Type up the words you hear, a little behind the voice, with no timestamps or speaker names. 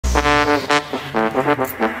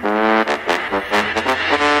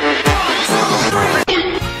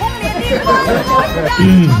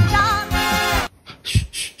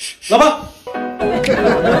老婆，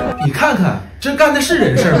你看看这干的是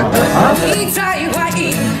人事吗？啊！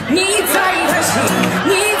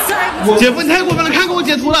姐夫，你太过分了，看给我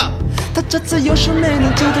截图了。他这次又是没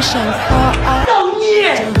能记得赏花。造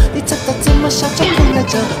孽！你猜他怎么笑着哭来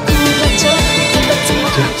着，哭来着。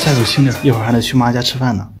姐，下手轻点，一会儿还得去妈家吃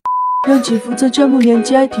饭呢。让姐夫在丈母娘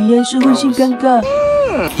家体验社会性尴尬。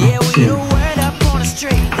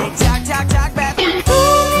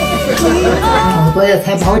好多也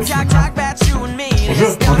才跑几个。好吃。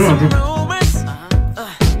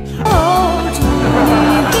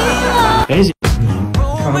哎姐，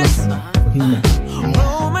看完了，我给你买。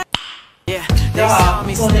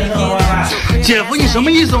姐夫，你什么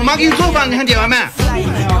意思？我妈给你做饭，你还点外卖？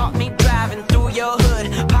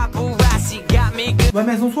外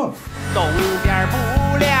卖送错了。东边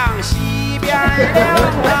不亮西边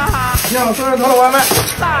亮，让送人投了外卖。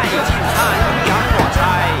带进残阳我才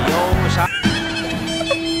有啥？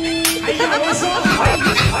哎呀，我说。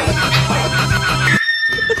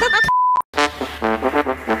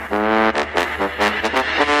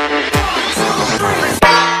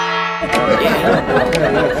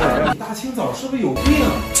你大清早是不是有病？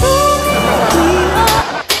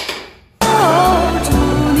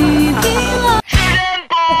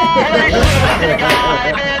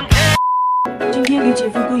今天给姐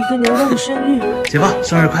夫过一个难忘的生日。姐夫，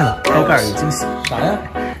生日快乐！高盖尔有惊喜。啥呀？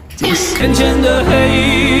惊喜。眼前的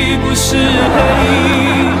黑不是黑，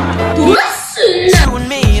不是。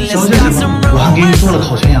小姐姐夫，我还给你做了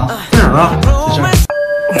烤全羊，在哪儿啊？在这儿。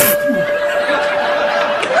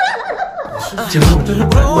姐夫，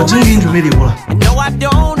我真给你准备礼物了。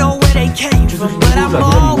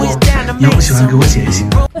你要不喜欢给我姐也行。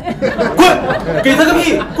滚！给他个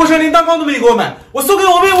屁！过生日连蛋糕都没给我买，我送给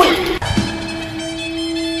我妹我。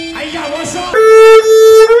哎呀，我说。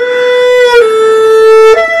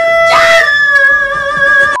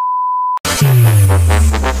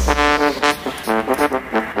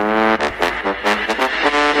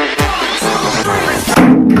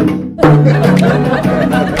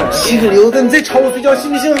七个流子，你再吵我睡觉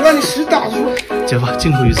信不信？我让你屎打出来！姐夫，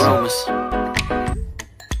镜头语词。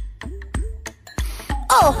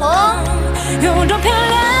哦吼，有多漂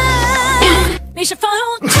亮？你是否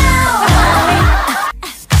有照？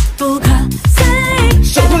不可思议。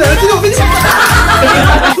小兔崽子，今天我跟你讲。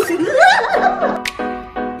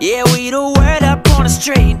Yeah, we the word up on the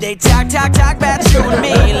street. They talk about you and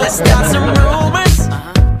me. Let's start some rumors.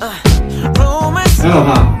 Rumors. 哎，老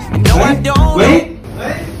婆。 No, I don't. 喂。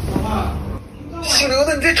姓刘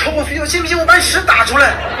的，你再吵我睡觉信不信？我把你屎打出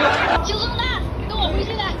来！就这么大，跟我回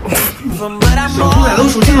去来。小兔崽子，我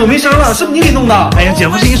手机怎么没声了？是不是你给弄的？哎呀，姐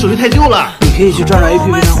夫，是你手机太旧了。你可以去转转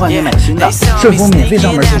APP 上换件买新的，顺丰免费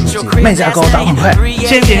上门收手机，卖价高，打款快。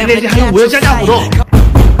现在点击链接还有5元加价活动。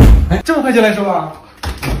哎，这么快就来收啊？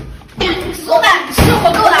老板，是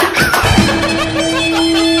我够了。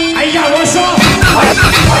哎呀，我说。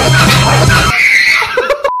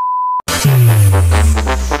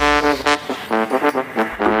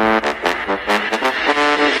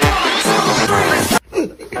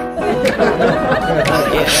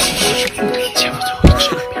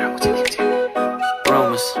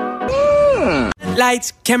Lights,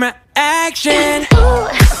 camera, action.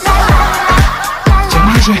 姐夫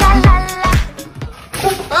是谁？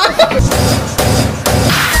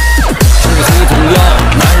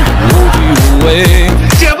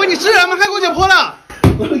姐夫，你是人吗？还给我解剖了！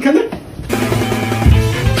你看这。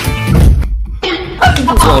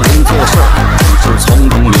做人做事是从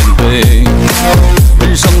容面对，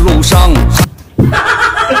人生路上。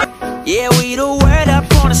Yeah, we the word up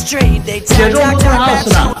on the street. They 姐，中午做啥好吃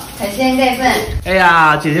的？海鲜盖饭。哎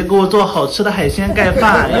呀，姐姐给我做好吃的海鲜盖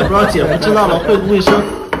饭，也不知道姐夫知道了会不会生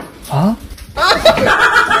啊？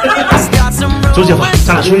走，姐夫，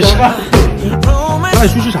咱俩出去吃。咱俩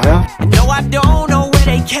去吃啥呀？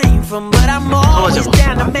好了，姐夫。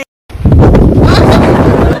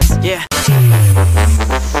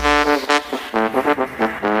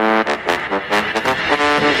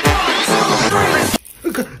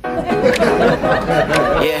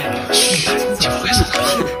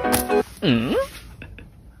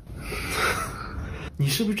你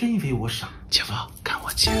是不是真以为我傻？姐夫，看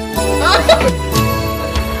我姐。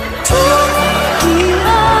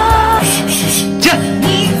姐，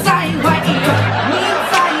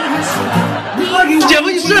姐夫，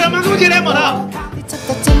你是人吗？给我姐脸抹的。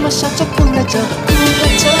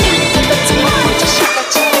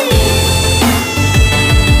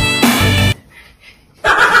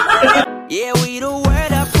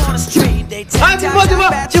哎，姐夫，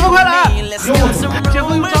快来！姐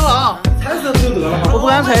夫又着了啊！踩死他不就得了吗？我不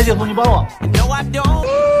敢刚才姐夫你帮我。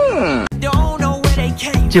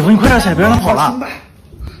姐夫你快点踩，别让他跑了。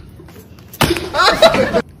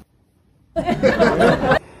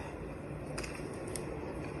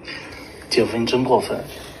姐夫你真过分。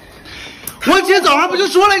我今天早上不就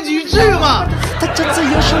说了几句，至于吗？他这次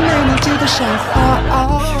又是没能接的笑话。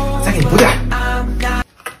再给你补点。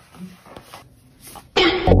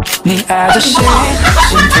你爱的谁，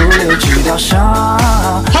试图留几条伤。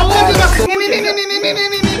好了，这个你。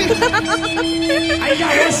哎呀，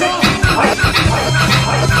我说。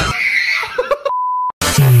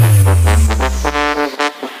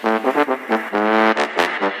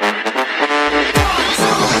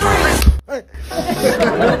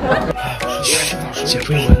姐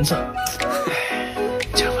夫有蚊子，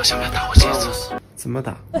姐夫想来打我几次，怎么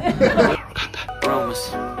打？好好看看。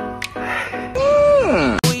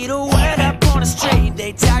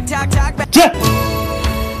姐，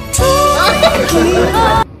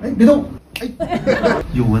哎，别动！哎，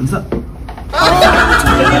有蚊子。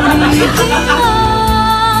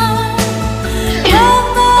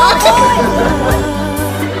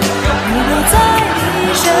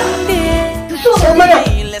我妹，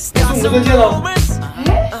送我个剑喽！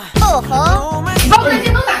哦吼，你把我的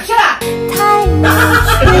剑弄哪去了？太难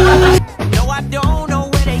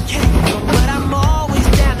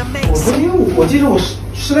我记得我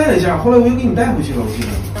失败了一下，后来我又给你带回去了，我记得。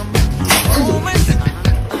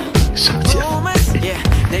傻姐，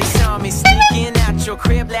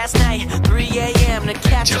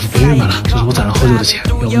姐夫别郁闷了，这是我攒了好久的钱，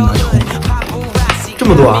要不你拿去哄我。这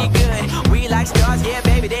么多啊！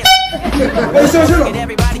哎，行了，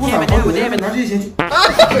我攒好久，拿这些钱去。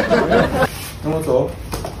让我走。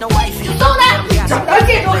就送的，找到戒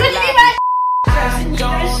指我和你离婚。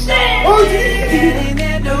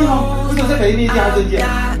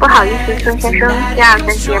不好意思，孙先生，第二分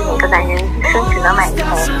节每个男人一生只能买一枚。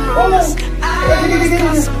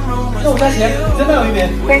那我加钱，再买我一枚。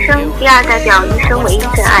先生，第二代表一生唯一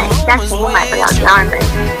真爱，加钱也买不了第二枚。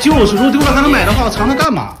就是说，丢了还能买的话，我藏它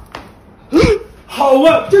干嘛？好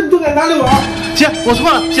啊，这你都敢拿溜啊！姐，我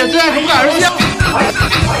错了，姐真爱可不敢儿戏。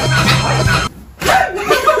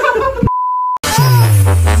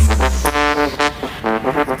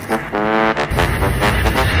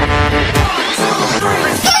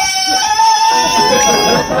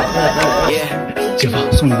姐夫，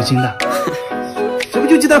送你个金蛋。这不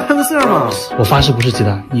就鸡蛋喷个色吗？我发誓不是鸡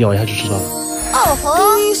蛋，你咬一下就知道了。哦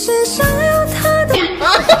吼，你身上有他的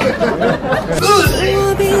我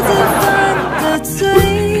鼻子犯的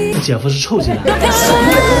罪。姐夫是臭鸡蛋。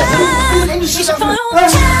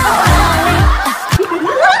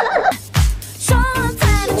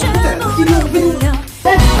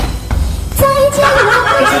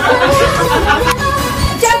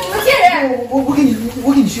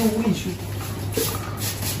我给你修。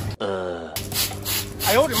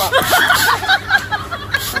哎呦我的妈！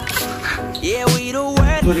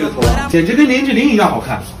做这个头啊，简直跟林志玲一样好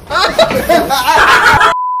看。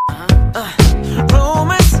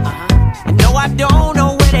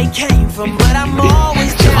姐夫，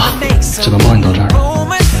只能帮你到这儿。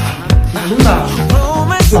哪弄的？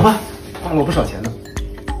老婆，花了我不少钱呢。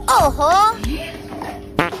哦吼。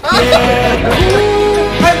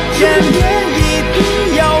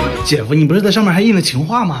姐夫，你不是在上面还印了情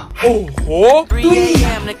话吗？哦吼，对呀。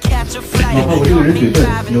老婆，我这个人嘴笨，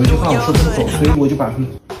有一句话我说不出口，所以我就把它。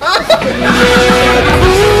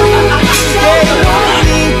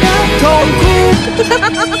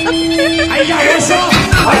哎呀，我说。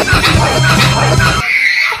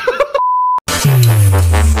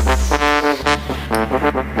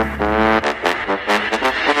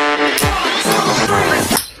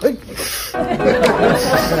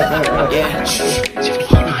姐夫，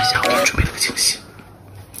好让一下，我给你准备了个惊喜。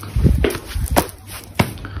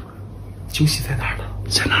惊喜在哪儿呢？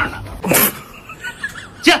在哪儿呢？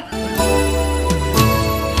姐，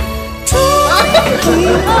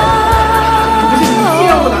你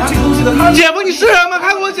让我拿这个东西的，姐夫，你是人吗？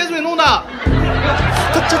看我姐嘴弄的。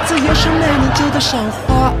他这次又是没能接的笑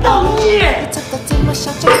话。你猜他怎么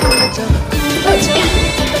笑着哭着这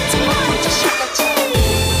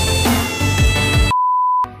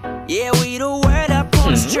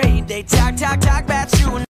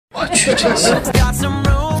我去，真行。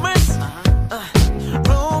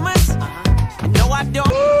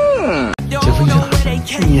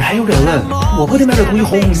姐夫，你还有点问，我不得买点东西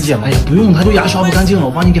哄哄你姐吗？哎呀，不用，他都牙刷不干净了，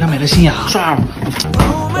我帮你给他买了新牙刷。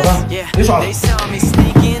好吧，别耍了。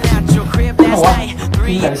那我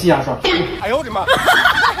给你买个新牙刷。哎呦我的妈！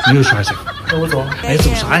没有刷去。那我走。哎，走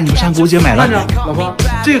啥呀？你不是让给我姐买了？看着，老婆，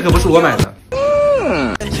这个可不是我买的。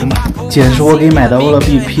行吧，姐是我给买的欧乐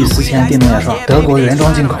B P4000电动牙刷，德国原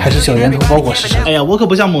装进口，还是小圆头包裹式设计。哎呀，我可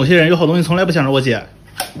不像某些人，有好东西从来不想着我姐。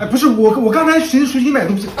哎，不是我刚才寻思出去买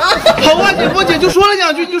东西。好啊，姐夫姐就说了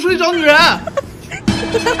2句，你就出去找女人。哎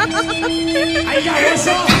呀，我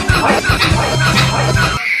说。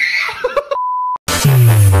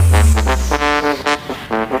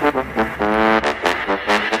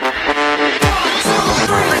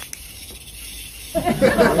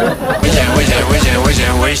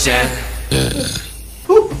危险！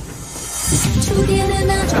触电的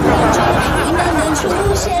那种感觉慢慢出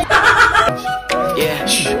现。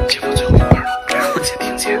嘘，节目最后一段了，别让我姐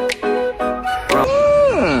听见。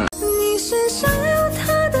你身上有他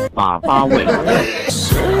的88位。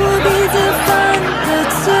是我鼻子犯的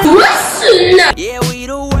罪。不是呢。姐夫，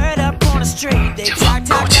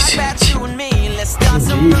跟我姐姐一起。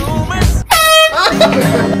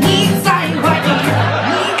你在怀疑，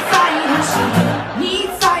你在吞噬，你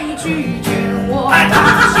在拒绝我。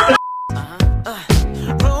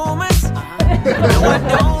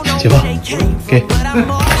姐夫，给。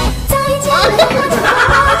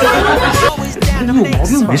你有毛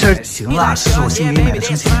病吧？没事，行了，这是我新给你买的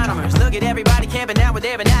生气眼罩。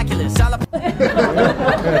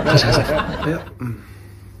喝茶。哎呀，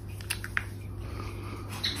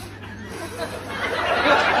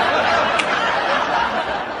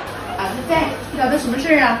找的什么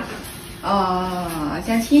事啊？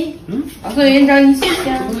相亲。王素云找你相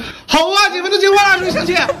亲。好啊，姐夫都结婚了，出去相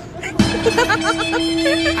亲。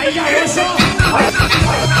哎呀，我说。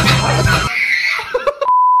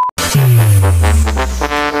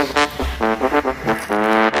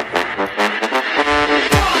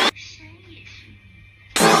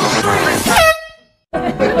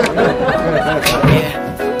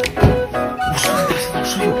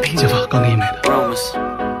姐夫刚给你买的。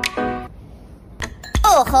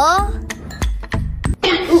哦吼！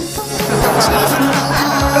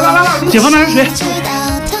姐夫拿着水。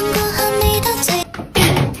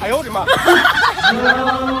哎呦我的妈！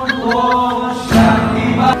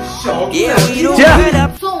姐，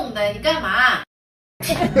送的，你干嘛？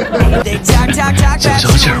小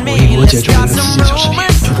气儿，我给我姐准备了刺激小视频，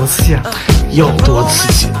有多刺激啊？有多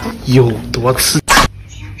刺激？有多刺激？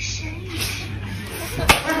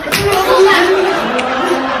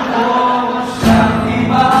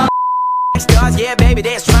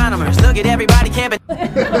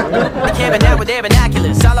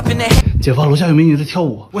姐夫，楼下有美女在跳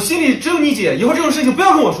舞。我心里只有你姐，以后这种事情不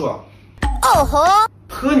要跟我说。哦吼！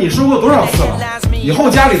和你说过多少次了？以后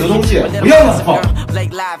家里的东西不要乱放。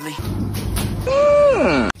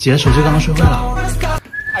姐，手机刚刚摔坏了。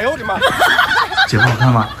哎呦我的妈！姐夫好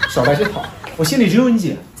看吗？少来这套，我心里只有你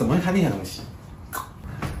姐，怎么会看那些东西？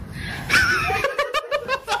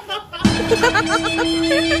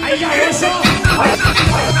哎呀，我说。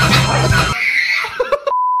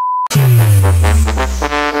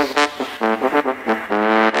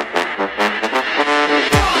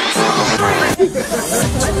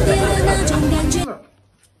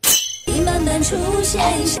慢慢出现。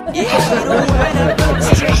姐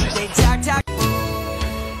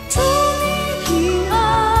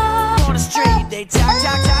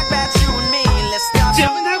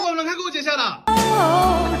夫你太过分了，看给我姐吓的。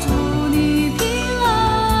祝你平安。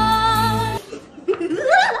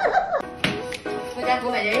回家给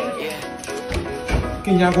我买件衣服去。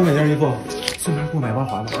给你家给我买件衣服，顺便给我买包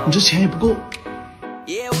华子。你这钱也不够。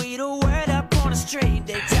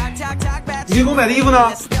你给我买的衣服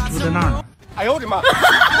呢？不在那儿呢。哎呦我的妈！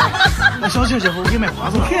那小气儿，姐夫，我给你买华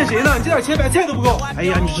子了。骗谁呢？你这点钱买菜都不够。哎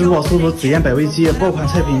呀，你支付宝搜索紫燕百味鸡爆款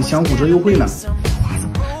菜品享5折优惠呢。华子，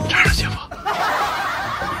这儿呢，姐夫。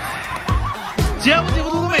姐夫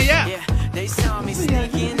偷偷美颜。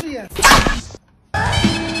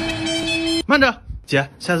慢着，姐，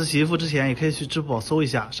下次洗衣服之前也可以去支付宝搜一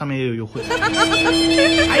下，上面也有优惠。哎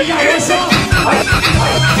呀，我说。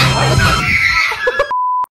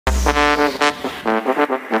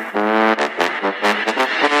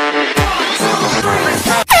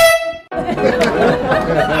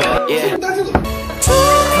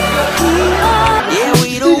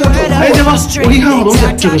哎，姐夫，我给你看好东西，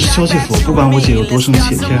这个是消气符，不管我姐有多生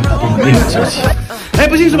气，贴上它都能立马消气。哎，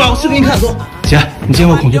不信是吧？我试给你看，走。姐，你见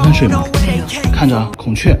过孔雀喷水吗？看着啊，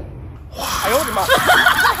孔雀。哎呦我的妈！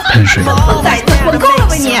喷水。狗崽子，我够了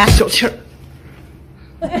吧你！小气儿。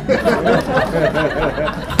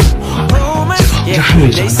姐夫，这还有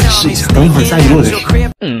一张，你试一下，等一会儿下雨我再说。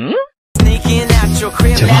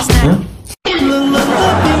姐夫，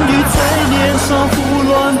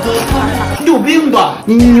你有病吧？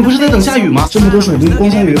你不是在等下雨吗？这么多手机，光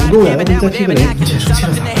下雨不够呀，要不你再劈个雷？你姐生气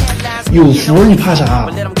了咋办？有福你怕啥？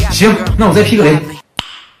行，那我再劈个雷。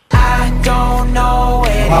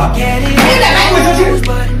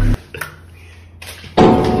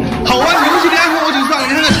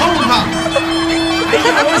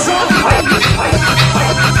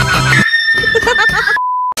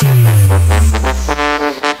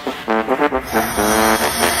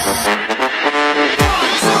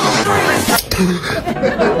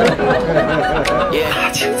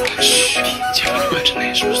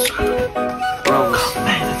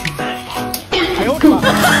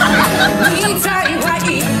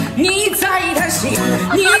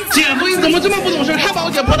这么不懂事，还把我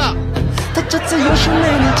姐泼的。他这次又是美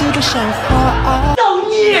丽记得赏花。造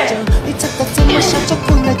孽！你猜他怎么笑着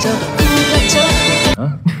哭来着？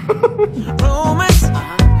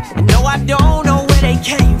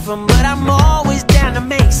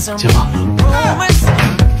姐夫，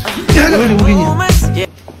你还准备礼物给你。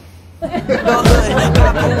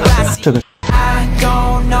这个。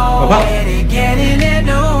老婆。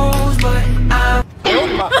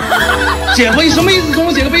姐夫，你什么意思？送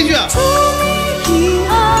我姐个悲剧啊！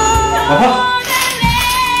老婆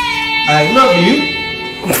 ，I love you。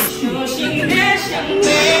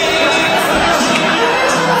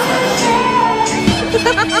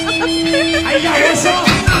哎呀，我说。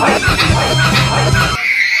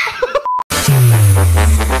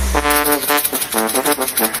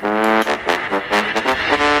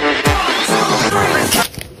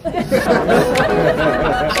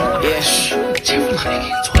姐夫哪里给你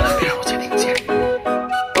做的？别让我姐听见。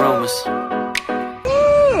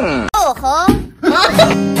哦吼！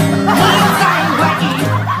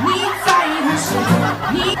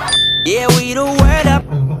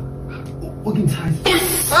我给你擦一下。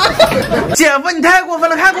姐夫，你太过分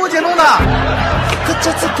了，还给我姐弄的。可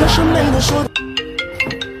这次可是没能说。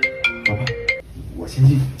老婆，我先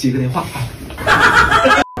去接个电话。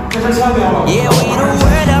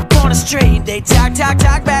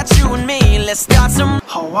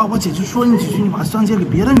好啊，我姐就说你几句，你马上借给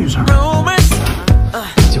别的女生。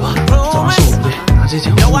姐夫，早上是我不对，拿这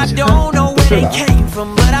钱还我姐。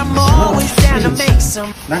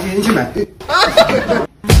拿钱你去买。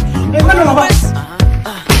哎，慢着，老婆。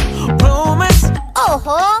哦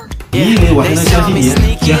吼！你以为我还能相信你？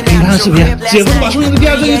姐，给你看看视频，姐夫把送你的第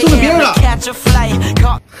二专辑送给别人了。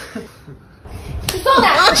送的。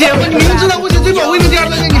姐夫，你明知道我姐最宝贵的第二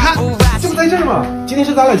专辑，你还这不在这儿吗？今天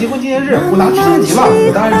是咱俩结婚纪念日，我拿出升级了。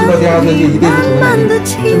我当然知道第二专辑一定是成为你，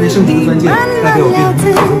身为升级的钻戒，代表我变成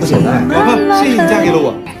普通不简单。老婆，谢谢你嫁给了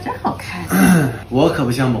我。真好看。我可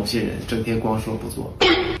不像某些人，整天光说不做。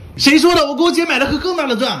谁说的？我给我姐买了颗更大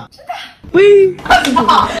的钻。真的？喂，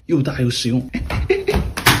又大又实用。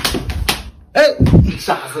哎，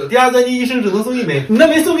傻子，第二专辑一生只能送一枚，你那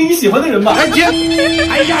枚送给你喜欢的人吧。哎姐，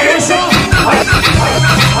哎呀，我说。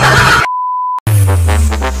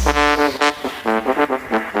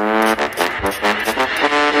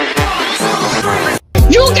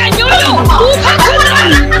勇敢牛牛，不怕困难。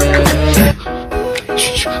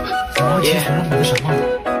嘘，我姐手上买个啥帽子？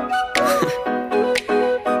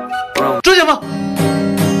周姐夫，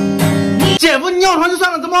姐夫，你尿床就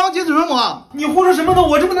算了，怎么往我姐嘴上抹？你胡说什么呢？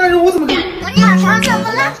我这么大人，我怎么给？我尿床怎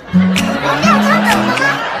么了？我尿床怎么了？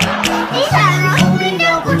你敢让我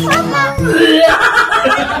尿过床吗？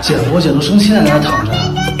姐夫，我姐都生气在那躺着。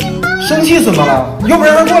生气怎么了？要不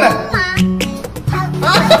让他过来。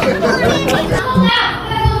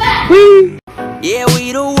Yeah,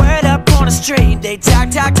 we the word up on the street. They talk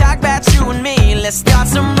about you and me. Let's start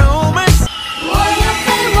some rumors.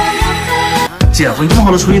 姐夫，你这么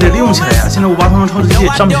好的厨艺得利用起来呀！现在我爸他们超市机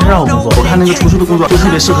上面全让我工作，我看那个厨师的工作都特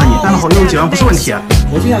别适合你，干得好6、7万不是问题。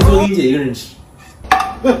我就想多给你姐一个人吃。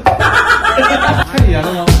太严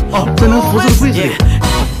了吗？哦，在那福字的柜子里。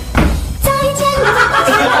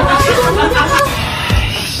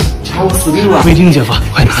查我死定了！没听姐夫，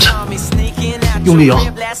快拿着，用力摇，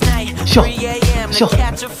笑笑。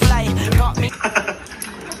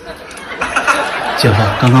姐夫，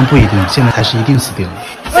刚刚不一定，现在还是一定死定了。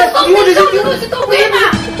你我这些东西都归嘛？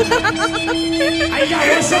哎呀，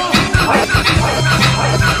我说。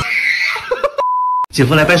姐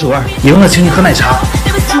夫来掰手腕，赢了请你喝奶茶。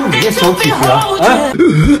就你这小体格啊！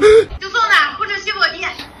就送的，不准洗我地。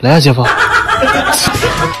来啊，姐夫。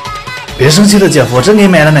别生气了，姐夫，真给你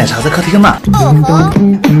买了奶茶在客厅呢。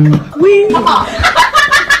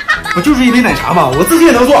我就是一杯奶茶嘛，我自己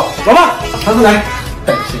也能做。老爸，茶子来。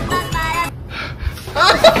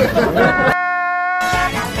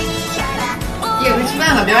姐夫吃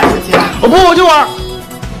饭了，别玩手机了。我不，我就玩。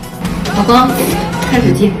老公，看手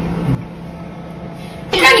机。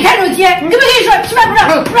让你看手机，你跟没跟你说吃饭不让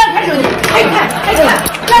看手机，还看，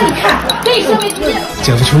让你看，跟你说没听见。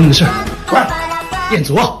姐夫求你个事儿，快练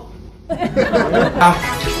足啊！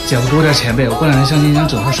姐夫给我点钱呗，我过2天相亲想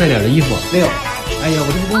整套帅点的衣服。没有。哎呀，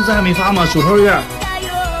我这不工资还没发吗？手头有点。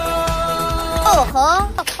哦吼，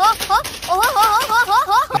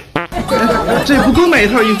这也不够买一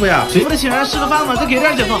套衣服呀！不得请人吃个饭吗？再给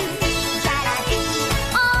点，姐夫。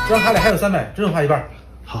让他俩还有300，正花一半。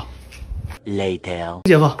好。Later。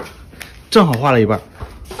姐夫，正好花了一半。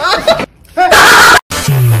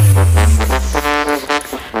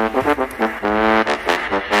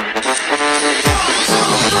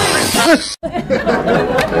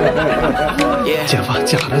姐夫，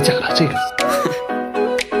假的，这个。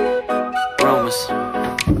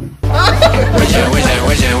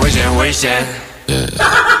危险！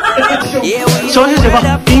小姐夫，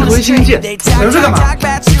给你口一清洁，闻这干嘛？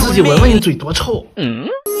你自己闻闻，你嘴多臭。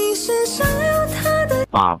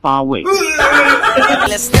8味。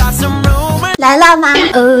来了吗？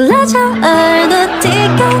哦，拉长耳朵，提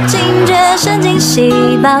高警觉神经细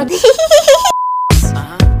胞。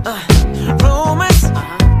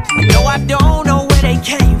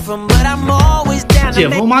姐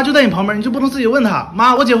夫妈就在你旁边，你就不能自己问他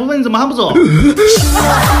妈？我姐夫问你怎么还不走？不是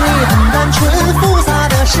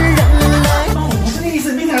那意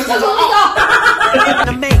思，没看到。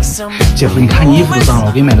姐夫，你看你衣服都脏了，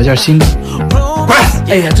我给你买了件新的。快！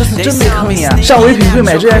哎呀，这次真没坑你啊！上唯品会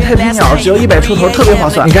买这件太平鸟，只要100出头，特别划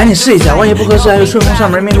算。你赶紧试一下，万一不合适，还有顺丰上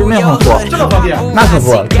门面对面换货。这么方便？那可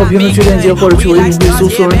不，靠评论区链接或者去唯品会搜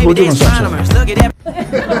“宋仁投”就能上车。我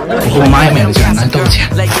和我妈也买了件，拿去道歉。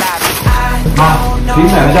妈，给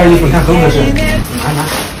你买了件衣服，你看合不合适？拿。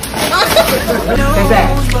贝贝，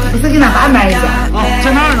你自己哪爸买一件？哦，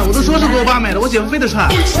在那儿呢，我都说是给我爸买的，我姐夫非得穿。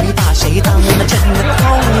没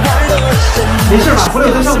事吧？回来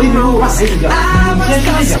我再上微信给我爸买一件，你先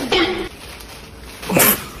试一下。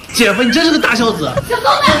姐夫，你真是个大孝子。小松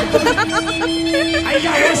子，哎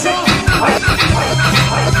呀，我说。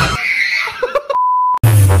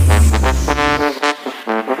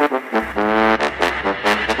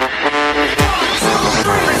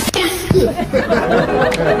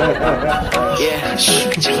嘘，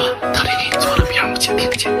姐夫，特地给你做的，别让我姐听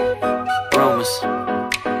见。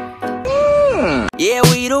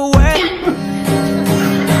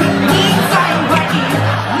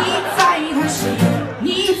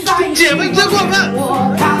姐夫，你真过分！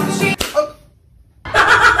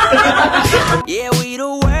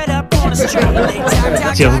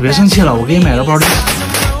姐夫别生气了，我给你买了包零食。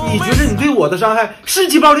你觉得你对我的伤害是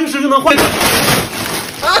几包零食就能换？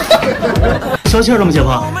消气了吗，姐夫？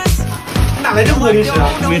哪来这么多零食啊？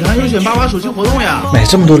美团优选88手机活动呀！买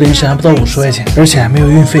这么多零食还不到50块钱，而且还没有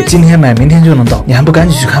运费。今天买，明天就能到，你还不赶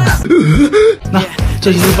紧去看看？那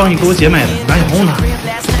这些是帮你给我姐买的，赶紧哄她。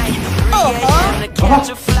老婆，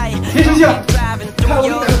别生气了，看我给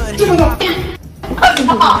你买的这么多。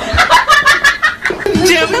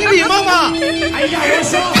姐夫，你礼貌吗？哎呀，我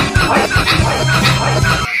说。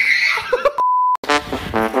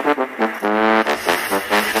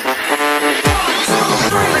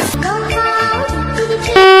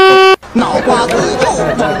脑瓜子又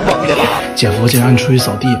蹦蹦的吧？姐夫，我姐让你出去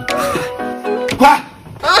扫地。快！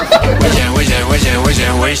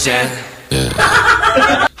危险！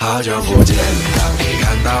好久不见，当你看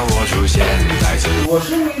到我出现，再次。我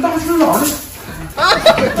是你当时老的。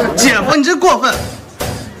姐夫，你真过分！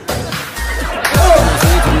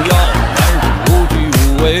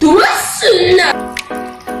多是呢！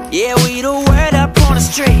姐夫，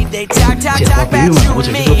别郁闷了，我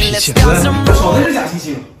姐这个脾气。我少的是假惺惺。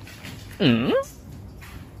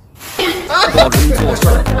做人做事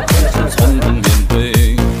是从容面对。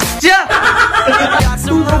姐，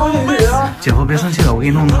姐夫别生气了，我给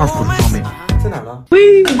你弄套辅助装备。在哪呢？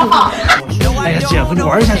哎呀，姐夫你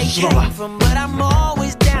玩一下就知道了。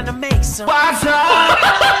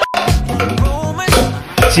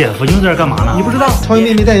姐夫用这儿干嘛呢？你不知道，超英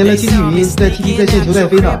妹妹代言了 TT 语音，在 TT 在线求带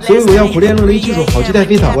飞呢，所以我要苦练愣雷技术，好去带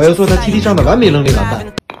飞它。我要做他 TT 上的完美愣雷玩伴。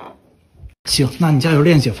行，那你加油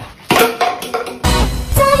练，姐夫。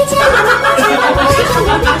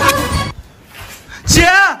姐，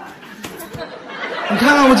你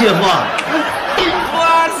看看我姐夫。我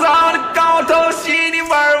操，你搞头戏，你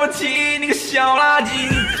玩不起，你个小垃圾！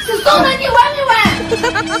小松子，你玩没玩？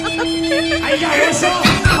哎呀，我说。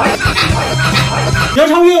杨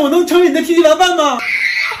超越，我能成为你的 TT 玩伴吗？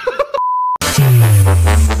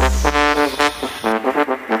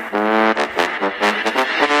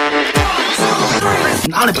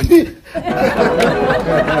哪里吧你？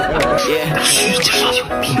嘘，姐夫，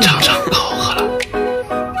你尝尝，可好喝了。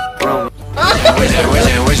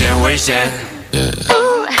危险！姐夫，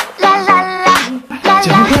快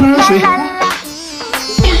拿点水。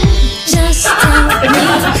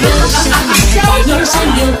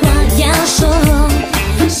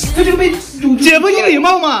他这个被姐夫，你礼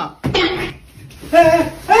貌吗？哎，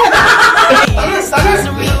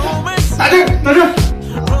打这儿，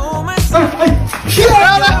哎，漂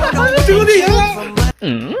亮了，兄弟赢了。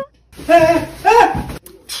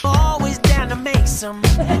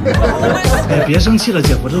哎，别生气了，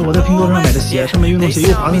姐夫，这是我在拼多多上买的鞋，上面运动鞋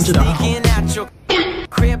又滑顺，质量还好。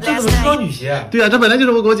这怎么是双女鞋？对啊，这本来就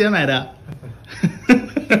是我给我姐买的。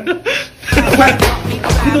快，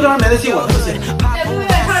拼多多上买的鞋我都不信。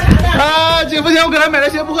啊！姐夫前我给他买了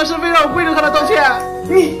鞋不合适，非让我跪着向他道歉。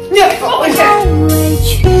你好危险！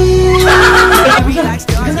不是，你看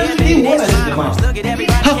这是给我买的鞋吗？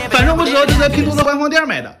好，反正我主要就在拼多多官方店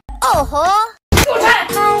买的。哦吼！给我穿！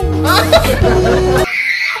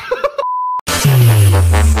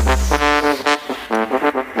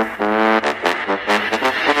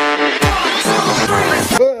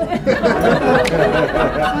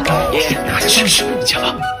去去，你姐夫，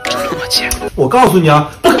这是我姐。我告诉你啊，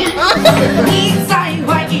不可。你在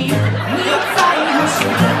怀疑，你在核实，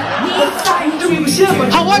你在这不有线吗？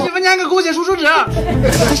好啊，姐夫，你还给我写输出纸。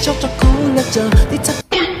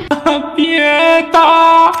别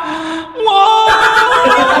打我！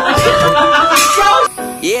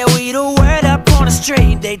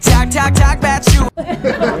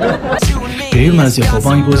别郁闷了，姐夫，我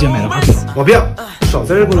帮你给我姐买了块表。我不要，少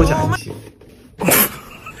在这给我讲一些。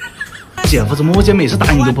姐夫，怎么我姐每次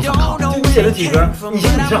打你都不反抗？我写了几个，你行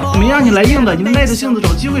你上。没让你来硬的，你们耐着性子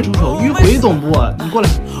找机会出手，迂回懂不？你过来，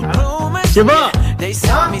姐夫。危险！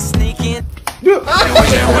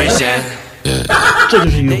这就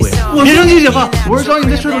是迂回。别生气，姐夫，我是找你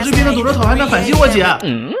在水手这边的懂得讨还能反击我姐。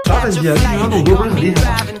啥反击？这场赌博不是很厉害吗？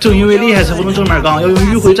正因为厉害才不能正面刚，要用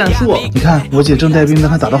迂回战术。你看，我姐正带兵跟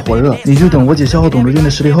他打得火热，你就等我姐消耗董卓军的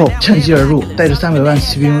实力后，趁机而入，带着300万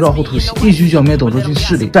骑兵绕后突袭，一举剿灭董卓军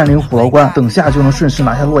势力，占领虎牢关，等下就能顺势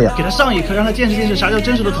拿下洛阳。给他上一课，让他见识见识啥叫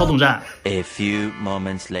真实的讨董战。A few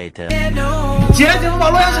moments later， 姐夫把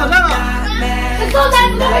洛阳抢占了。这高单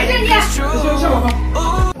怎么回事你？下吧吧，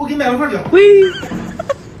我给你买了块表。喂。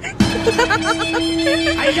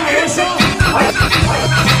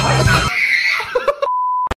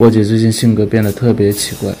我姐最近性格变得特别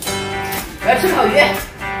奇怪。我要吃烤鱼。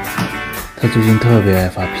她最近特别爱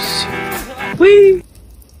发脾气。喂，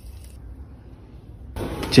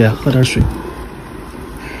姐，喝点水。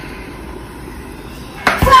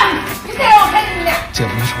你再让我看见你俩。姐夫，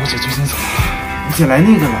你说我姐最近怎么了？你姐来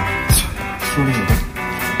那个了，说的有道理。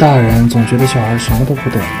大人总觉得小孩什么都不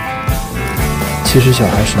懂，其实小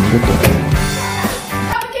孩什么都懂。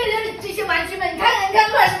他们这些玩具们，你看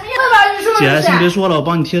乱什么样了？你说姐，先别说了，我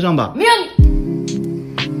帮你贴上吧。没有你。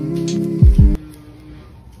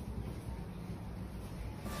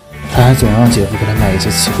他还总让姐夫给他买一些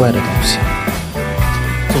奇怪的东西。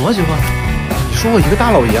走啊，姐夫！你说我一个大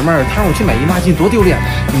老爷们儿，他让我去买姨妈巾，多丢脸啊！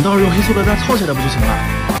你到时候用黑塑料袋套起来不就行了？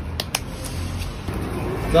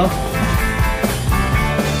走。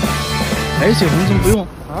哎，姐夫，你怎么不用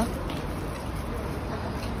啊？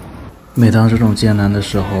每当这种艰难的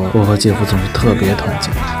时候，我和姐夫总是特别团结。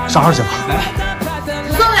上号姐夫，来，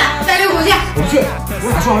送的，带六口去。我不去，我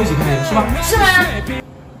俩说好一起开黑，是吧？是吗？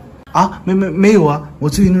啊，没有啊，我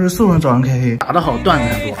最近都是揍人找人开黑，打得好，段子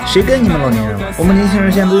还多。谁跟你们老年人玩？我们年轻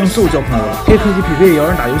人现在都用揍交朋友了，黑科技匹配，摇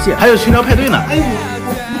人打游戏，还有群聊派对呢。哎，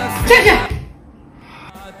站去。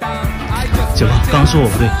姐夫，刚刚说我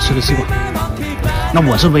不对，吃个西瓜。那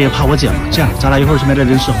我这不也怕我姐吗？这样，咱俩一会儿去买点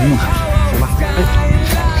零食哄哄她，行吧？哎，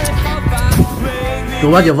走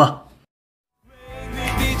吧，姐夫。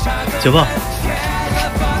姐夫，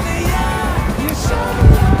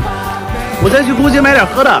我再去给我姐买点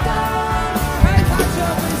喝的。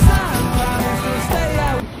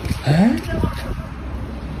哎，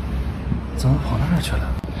怎么跑那儿去了？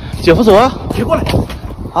姐夫，走啊！别过来！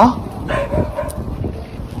啊！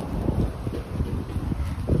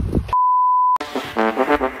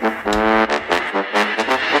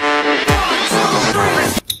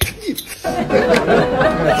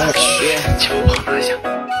姐夫跑哪去？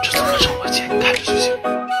这怎么让我姐看着就行？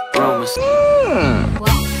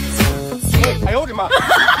哎呦我的妈！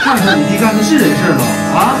看看你弟干的是人事吗？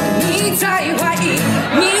啊！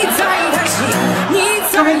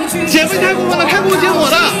姐夫，你太过分了，开锅结果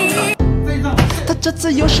的。他这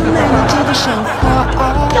次又是美丽值得赏花。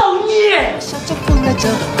造孽！笑着哭来着，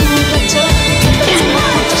哭来着，怎么哭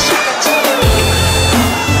着笑着。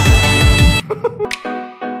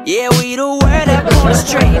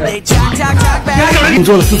你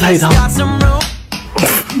做了4菜一汤。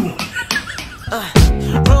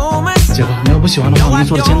姐夫，你要不喜欢的话，我给你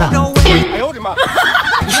做了煎蛋。哎呦我的妈！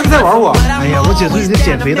你是不是在玩我？哎呀，我姐最近在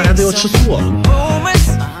减肥，大家都要吃素。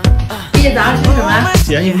今天早上吃什么？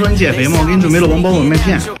姐，你不说你减肥吗？我给你准备了王八碗麦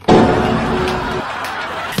片，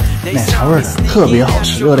奶茶味的，特别好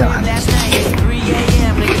吃，热量还能。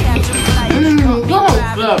多好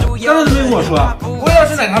吃！刚才没跟我说，我也要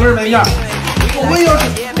吃奶茶味麦片，我也要吃，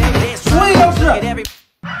我也要吃。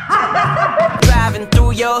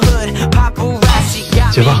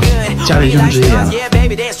姐夫，家里认职业了。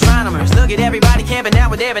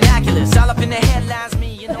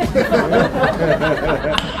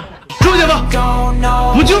住姐夫，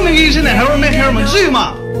不就没给你吃奶茶味麦片吗？至于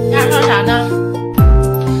吗？俩说啥呢？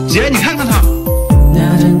姐，你看看他。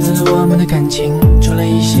那阵子我们的感情出了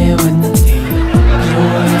一些问题，我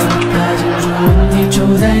要他清楚问题出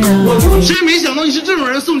在哪里。真没想到你是这种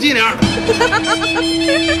人，宋金莲。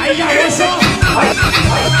哎呀，我说。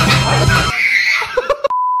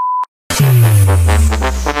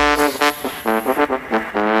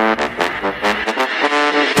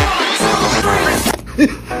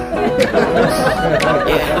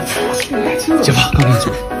姐夫，刚跟你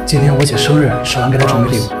说，今天我姐生日，吃完给她准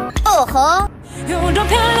备礼物。哦吼！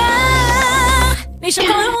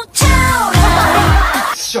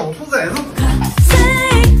小兔崽子。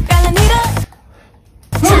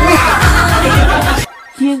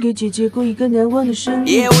天给姐姐过一个难忘的生日。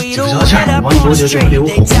这个小倩，王一博姐准备礼物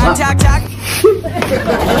火红了。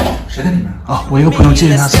谁在里面啊？我一个朋友借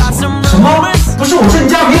人家厕所。什么？不是我说你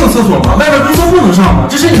家没有厕所吗？外边公厕不能上吗？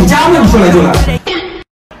这是你家吗？你说来就来。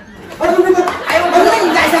哎呦，我说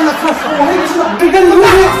你家像个厕所，我还以为是哪这跟你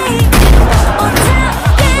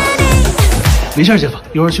没事，姐夫，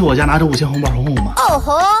一会儿去我家拿着5000红包哄哄我嘛。哦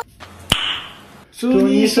吼！祝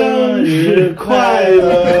你生日快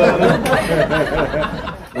乐！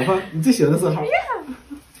老婆，你最喜欢的字号？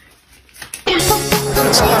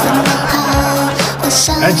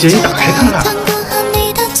哎，姐，你打开看看。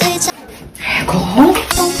口红。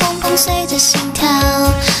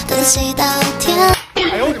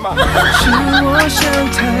哎呦我的妈！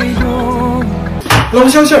老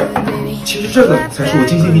乡信儿，其实这个才是我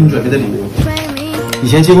精心给你准备的礼物。以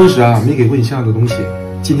前结婚时啊，没给过你想要的东西，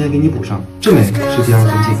今天给你补上。至美是第2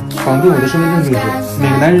封信，绑定我的身份证地址。每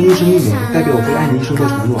个男人一生一美，代表我会爱你一生的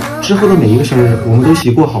承诺。之后的每一个生日，我们都一起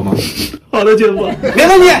过，好吗？好的，姐夫，没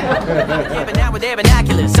问题。母亲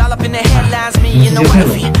节快乐！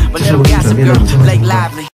这是我给你准备的5000红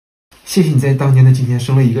包。谢谢你在当年的今天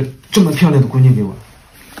生了一个这么漂亮的闺女给我。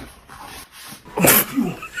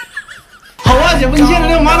好啊，姐夫，你现在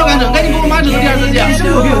连我妈都敢整，赶紧给我妈整个第2钻戒。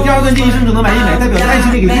生活给我第2钻戒，一生只能买一买，代表着爱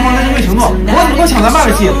情里给对方的珍贵承诺。我怎么能抢咱爸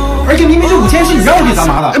的气？而且明明这5000是你让我给咱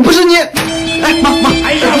妈的。不是你，哎妈，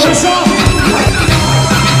哎呀，我说。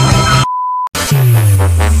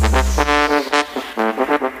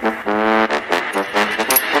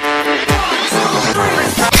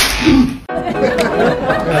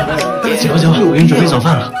姐夫，我给你准备早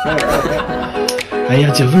饭了。哎呀，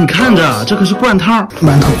姐夫，你看着，这可是灌汤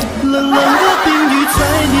馒头。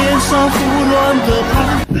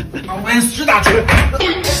我也实打锤。你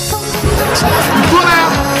过来啊！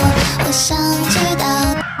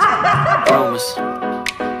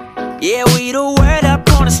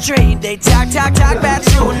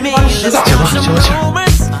姐夫，小倩，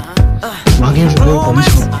我还给你准备火门球。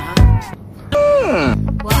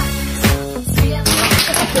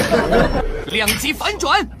2级反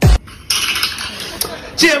转！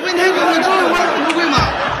姐夫，你太贵了，你知道我花了多贵吗？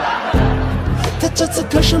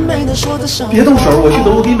别动手，我去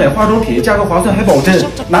德国给你买化妆品，价格划算还保真。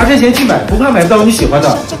拿这钱去买，不怕买不到你喜欢的。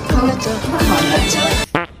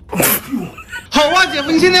好啊，姐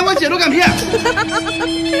夫，你现在我姐都敢骗。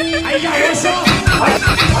哎呀，我说。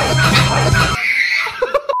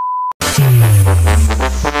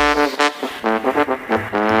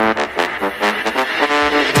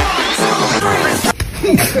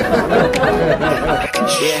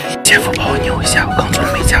姐夫，帮我扭一下，我刚做了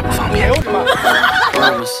美甲，不方便。我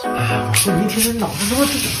说你一天天脑子怎么……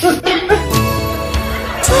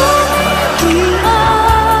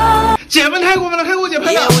姐夫太过分了，还给我姐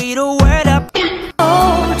拍的。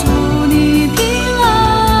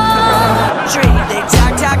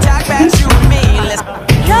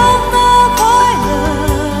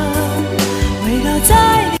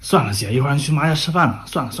算了，姐，一会儿去妈家吃饭了，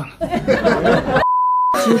算了。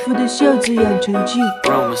姐夫的孝子养成记。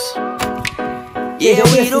哎，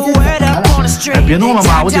别弄了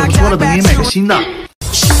嘛，我姐夫说了，等给你买个新的。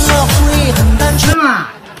是吗？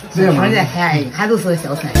这房子还都是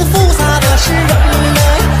小菜。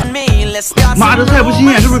妈，这菜不新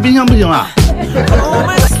鲜，是不是冰箱不行了？是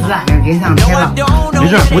啊，这冰箱开了。没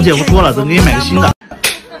事，我姐夫说了，等给你买个新的。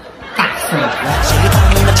大事了。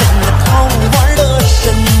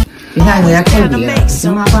冰箱有点太低了，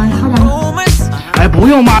行吗？帮你套上。哎，不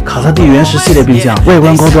用妈，卡特帝原石系列冰箱，外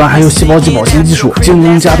观高端，还有细胞级保鲜技术，精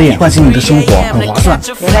工家电，唤醒你的生活，很划算。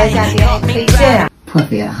原来家电可以这样，破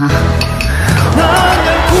费了哈。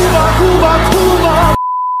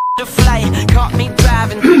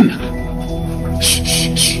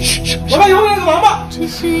老板，以后那个王八。只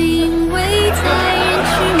是因为在人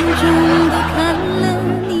群中多看了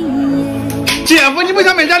你。姐夫，你不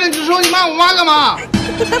想买家电直收，你骂我妈干嘛？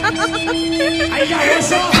哎呀，我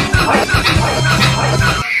说。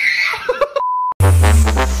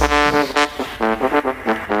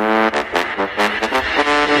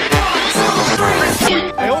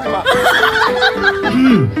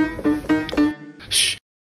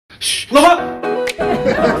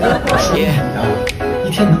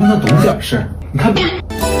是，你看。姐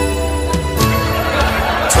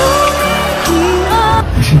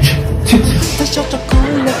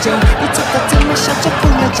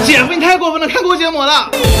夫，你太过分了，看过节目了。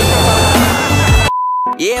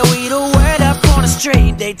Yeah, we the word up on the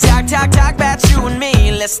street. They talk about you and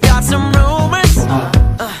me. Let's start some rumors.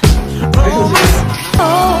 Rumors.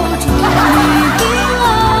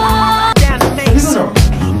 Down to make some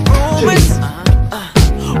rumors.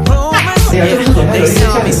 Rumors. They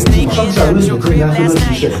saw me sneaking up your crib last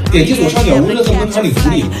night. 点击左上角无热搜门槛领福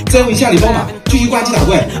利，再问下里包码，继续挂机打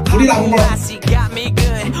怪，福利大红包。行了，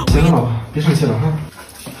老婆，别生气了哈。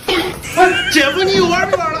哎，姐夫，你有玩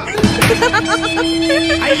没玩了？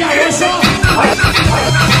哎呀，我说。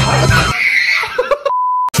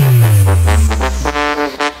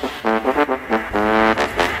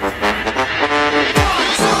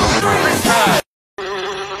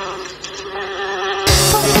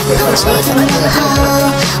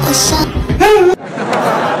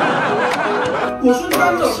我说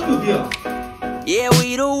他这是有病。Yeah,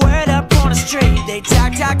 we the word up on the street. They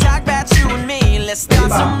talk about you and me. Let's start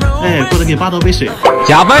some rumors. 哎，过来给爸倒杯水，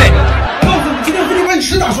加倍。告诉你，今天福利把你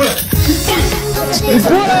屎打出来。你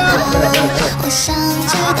过来啊！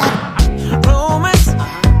 Rumors.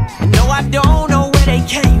 No, I don't know where they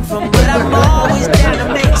came from, but I'm always down to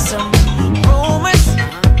make some rumors.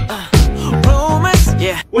 Rumors.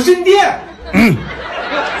 Yeah. 我是你爹。你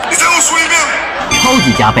再给我说一遍。超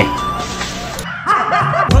级加倍。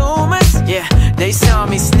 Yeah, they saw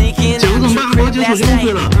me sneaking out your crib last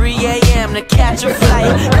night. 3 a.m. to catch a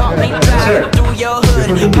flight. Caught me driving through your hood.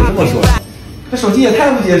 这手机也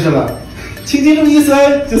太不结实了，轻轻这么一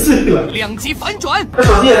摔就碎了。两极反转。这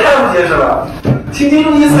手机也太不结实了，轻轻这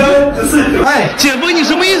么一摔就碎了。哎，姐夫，你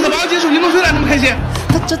什么意思？把我姐手机弄碎了，那么开心？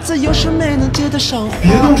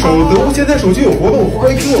别动手，德国现在手机有活动，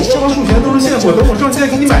快听我官方授权都是现货，等我上线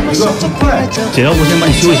给你买一个，很快。姐，要不先帮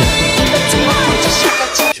你修一下。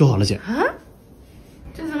 修好了，姐。啊？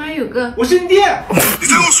这怎么还有个？我是你爹。你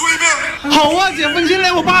再给我说一遍。好啊，姐夫，你现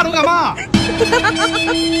在我爸都敢骂。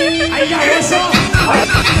哎呀，我说。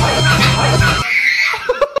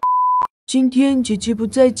今天姐姐不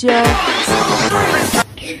在家。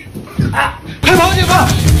快跑，姐夫！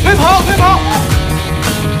快跑，快跑！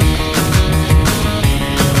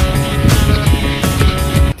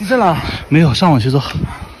地震了？没有，上网去做。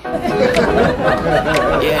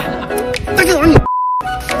再给我你。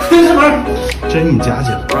 开什门！真你家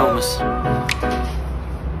姐夫。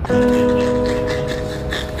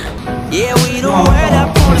 Yeah, we the word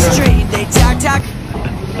up on the street. They talk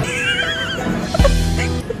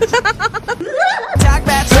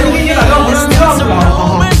about you and me. Let's start some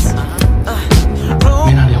rumors.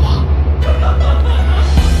 没拿电话。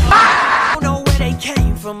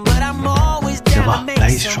姐夫，来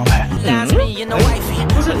一起双排。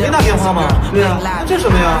不是你没拿电话吗？对呀，这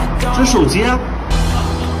什么呀？这手机啊。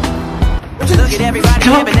 姐夫，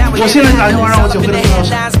我现在打电话让我姐回来重要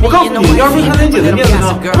事。我告诉你，要是看咱姐的面子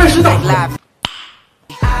上，快使打出来。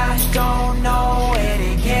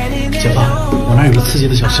姐夫，我那有个刺激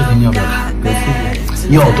的小视频，你要不要看？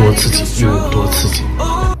要多刺激有多刺激。我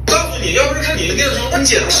告诉你，要不是看你的电视，我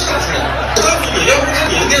姐的屎打出来。我告诉你，要不是看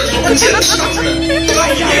你的电视，我姐的屎打出来。我告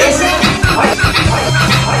诉你，要是。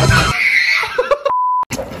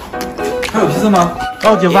还有披萨吗？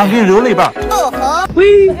哦，姐夫，给你留了一半。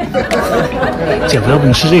喂，姐夫，要不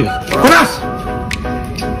你吃这个？滚蛋！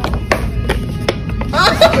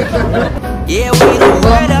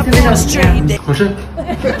好吃。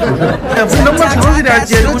姐夫，能不能诚实点？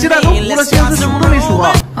姐，这鸡蛋都糊了，现在数都没数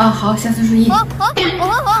啊！啊，好，下次注意。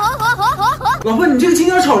老婆，你这个青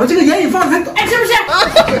椒炒的，这个盐你放的太……哎，是不是？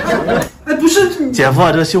哎，不是。姐夫，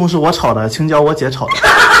这西红柿我炒的，青椒我姐炒的。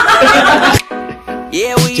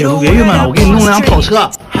姐夫，别郁闷了，我给你弄辆跑车。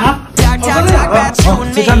啊？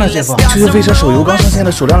 在这呢，姐夫。秋秋飞车手游刚上线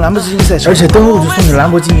的首辆兰博基尼赛车，而且登录就送你兰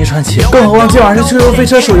博基尼传奇。更何况今晚是秋秋飞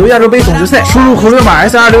车手游亚洲杯总决赛，输入口令码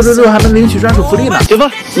SR666还能领取专属福利呢。姐夫，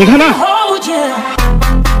你看那。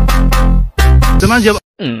怎么，姐夫？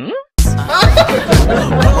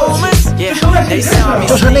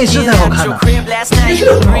这穿内饰才好看呢。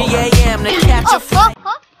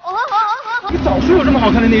你早说有这么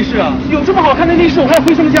好看的内饰啊！有这么好看的内饰，我还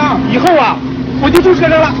回什么家？以后啊，我就住这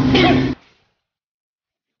了。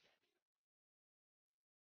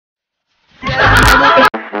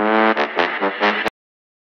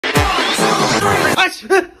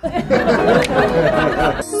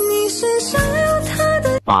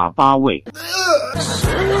88位。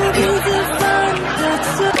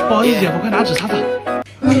不好意思，姐夫，快拿纸擦擦。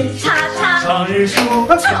长日出，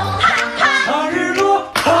长日落，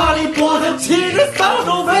哈利波特骑着扫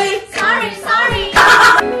帚飞。Sorry。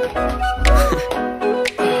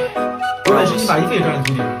把衣服也装在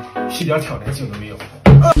土里，一点挑战性都没有。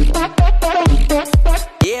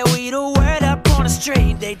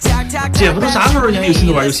姐夫都啥时候人有心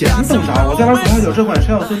思玩游戏啊？你懂啥？我在玩左下角这款陈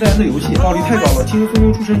小春代言的游戏，暴力太高了，轻轻松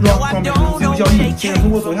松出身装，方便实时自由交易。现在通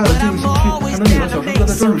过左下角进入新区，还能领到小春哥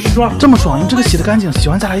的专属西装。这么爽，用这个洗的干净，喜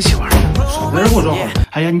欢再来一起玩。少在这给我装好。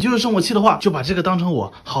哎呀，你就是生我气的话，就把这个当成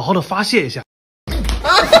我好好的发泄一下。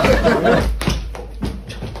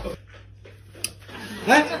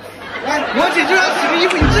来，我姐就要洗个衣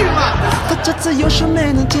服，你至于吗？他这次有时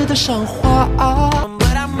没能接得上话。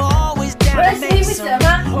不是洗衣服洗了吗？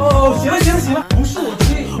哦，洗了，不是我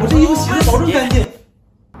吹，我这衣服洗的保证干净。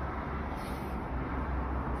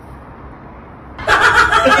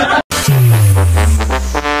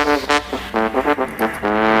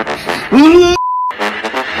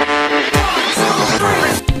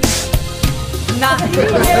那一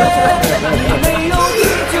夜你没有拒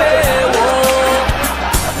绝我，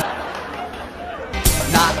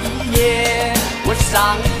那一夜我伤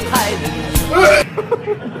害了你。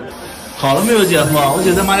好了没有，姐夫？我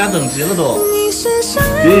姐在妈家等急了都。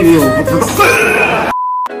别以为我不知道。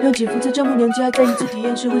让姐夫在丈母娘家再一次体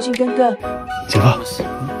验社会性尴尬。姐夫，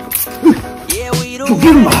有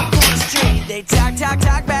病吧？姐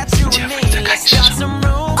夫你在看你身上。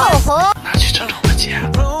哦吼！拿去整整我姐。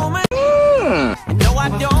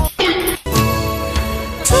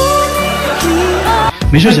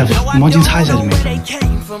没事，姐夫，你毛巾擦一下就没事。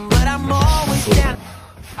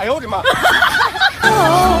哎呦我的妈！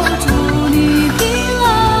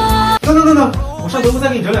等，我上德国再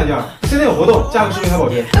给你整2件，现在有活动，价格实惠还保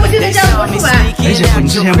真。我现在这样怎么出门？哎，姐夫，你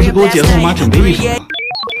之前不是给我姐夫我妈准备衣服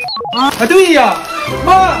吗？啊，对呀，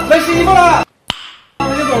妈，来洗衣服了。我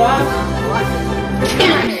先走了。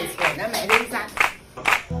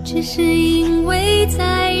只是因为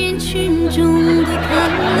在人群中多看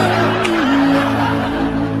了你。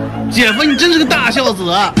姐夫，你真是个大孝子。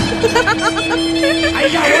哎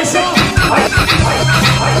呀，我说。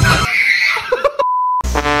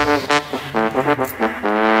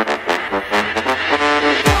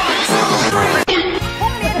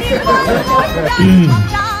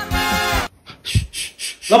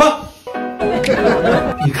老婆，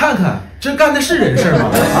你看看这干的是人事吗？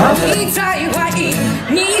啊！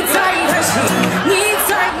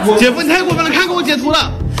姐夫，你太过分了，看给我截图了。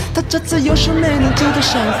他这次有时没能接得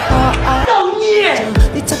上话。造孽！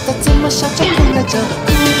你猜他怎么笑着哭来着？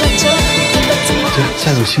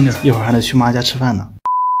下手轻点，一会儿还得去妈家吃饭呢。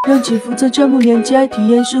让姐夫在丈母娘家体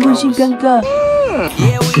验社会性尴尬。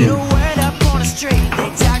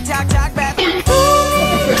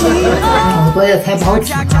好多也才跑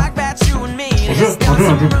几个。好吃。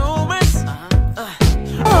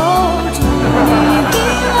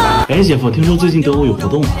哎，姐夫，听说最近德国有活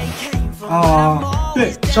动啊？啊，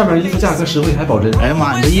对，上面衣服价格实惠还保真。哎呀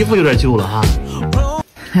妈，你这衣服有点旧了哈。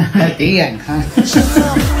得眼看。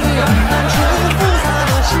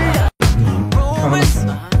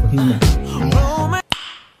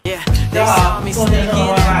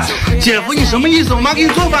姐夫，你什么意思？我妈给你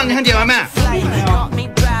做饭，你还点外卖？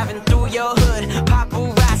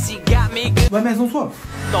外卖送错了。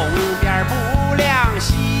东边不亮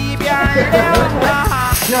西边亮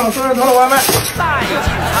啊！让宋仁投了外卖。带进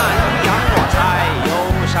残阳我才有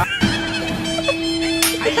啥？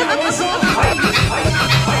哎呀，我说。